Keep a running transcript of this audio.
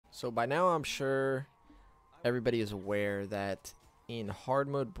So by now I'm sure everybody is aware that in hard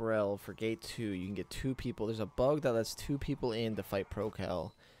mode Brel for gate 2 you can get 2 people. There's a bug that lets 2 people in to fight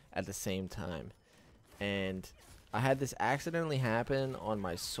Prokel at the same time. And I had this accidentally happen on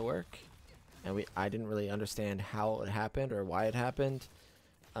my SORC, and I didn't really understand how it happened or why it happened.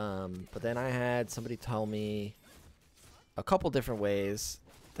 But then I had somebody tell me a couple different ways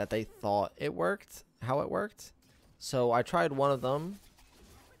that they thought it worked, how it worked. So I tried one of them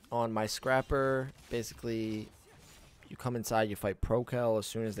on my scrapper. Basically, you come inside, you fight Prokel as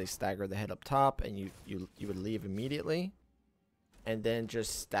soon as they stagger the head up top, and you would leave immediately, and then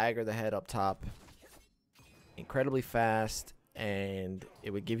just stagger the head up top incredibly fast, and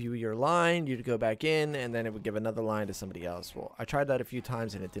it would give you your line, you'd go back in, and then it would give another line to somebody else. Well, I tried that a few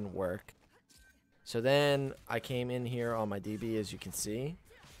times and it didn't work. So then I came in here on my DB, as you can see.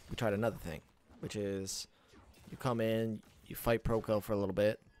 We tried another thing, which is you come in, you fight Prokel for a little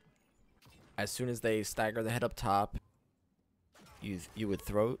bit. As soon as they stagger the head up top, you would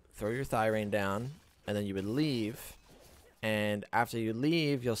throw your thigh rein down, and then you would leave. And after you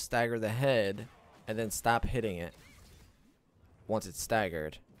leave, you'll stagger the head and then stop hitting it once it's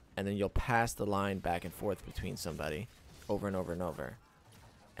staggered, and then you'll pass the line back and forth between somebody over and over and over.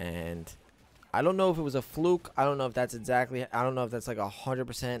 And I don't know if it was a fluke. I don't know if that's exactly, I don't know if that's like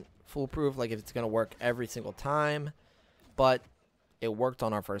 100% foolproof, like if it's gonna work every single time, but it worked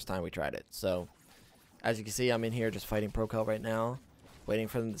on our first time we tried it. So as you can see, I'm in here just fighting Prokel right now, waiting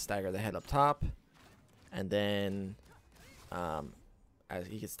for them to stagger the head up top, and then as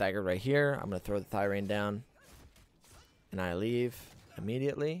he gets staggered right here, I'm going to throw the thigh rein down, and I leave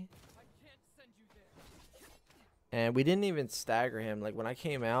immediately. And we didn't even stagger him. Like when I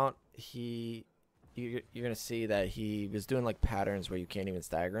came out, you're going to see that he was doing like patterns where you can't even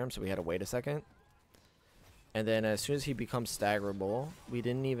stagger him, so we had to wait a second. And then as soon as he becomes staggerable, we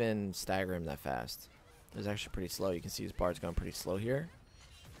didn't even stagger him that fast. It was actually pretty slow. You can see his bar's going pretty slow here.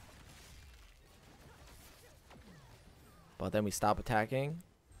 But then we stop attacking,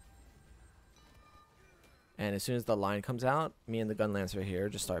 and as soon as the line comes out, me and the gun lancer here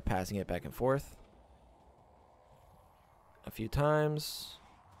just start passing it back and forth a few times,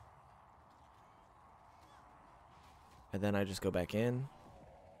 and then I just go back in,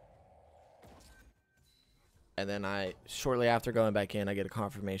 and then shortly after going back in, I get a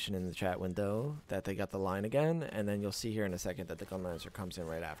confirmation in the chat window that they got the line again, and then you'll see here in a second that the gun lancer comes in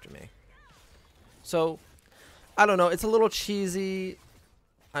right after me. So I don't know, it's a little cheesy,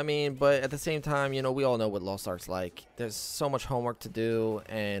 I mean, but at the same time, you know, we all know what Lost Ark's like. There's so much homework to do,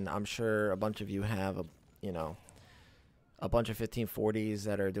 and I'm sure a bunch of you have, a bunch of 1540s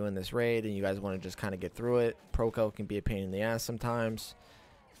that are doing this raid, and you guys want to just kind of get through it. Prokel can be a pain in the ass sometimes.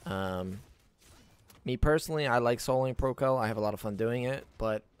 Me personally, I like soloing Prokel. I have a lot of fun doing it,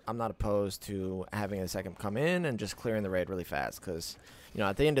 but I'm not opposed to having a second come in and just clearing the raid really fast, because, you know,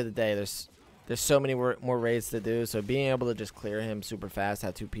 at the end of the day, there's so many more raids to do, so being able to just clear him super fast,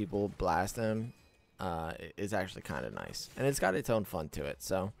 have 2 people blast him, is actually kind of nice, and it's got its own fun to it.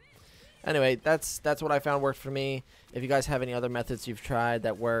 So anyway, that's what I found worked for me. If you guys have any other methods you've tried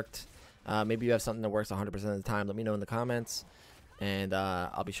that worked, maybe you have something that works 100% of the time, let me know in the comments, and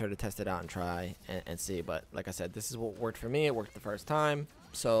I'll be sure to test it out and try and see. But like I said, this is what worked for me. It worked the first time.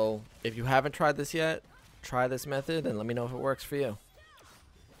 So if you haven't tried this yet, try this method and let me know if it works for you.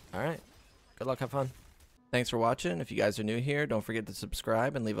 All right. Good luck, have fun. Thanks for watching. If you guys are new here, don't forget to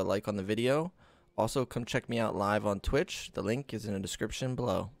subscribe and leave a like on the video. Also, come check me out live on Twitch. The link is in the description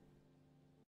below.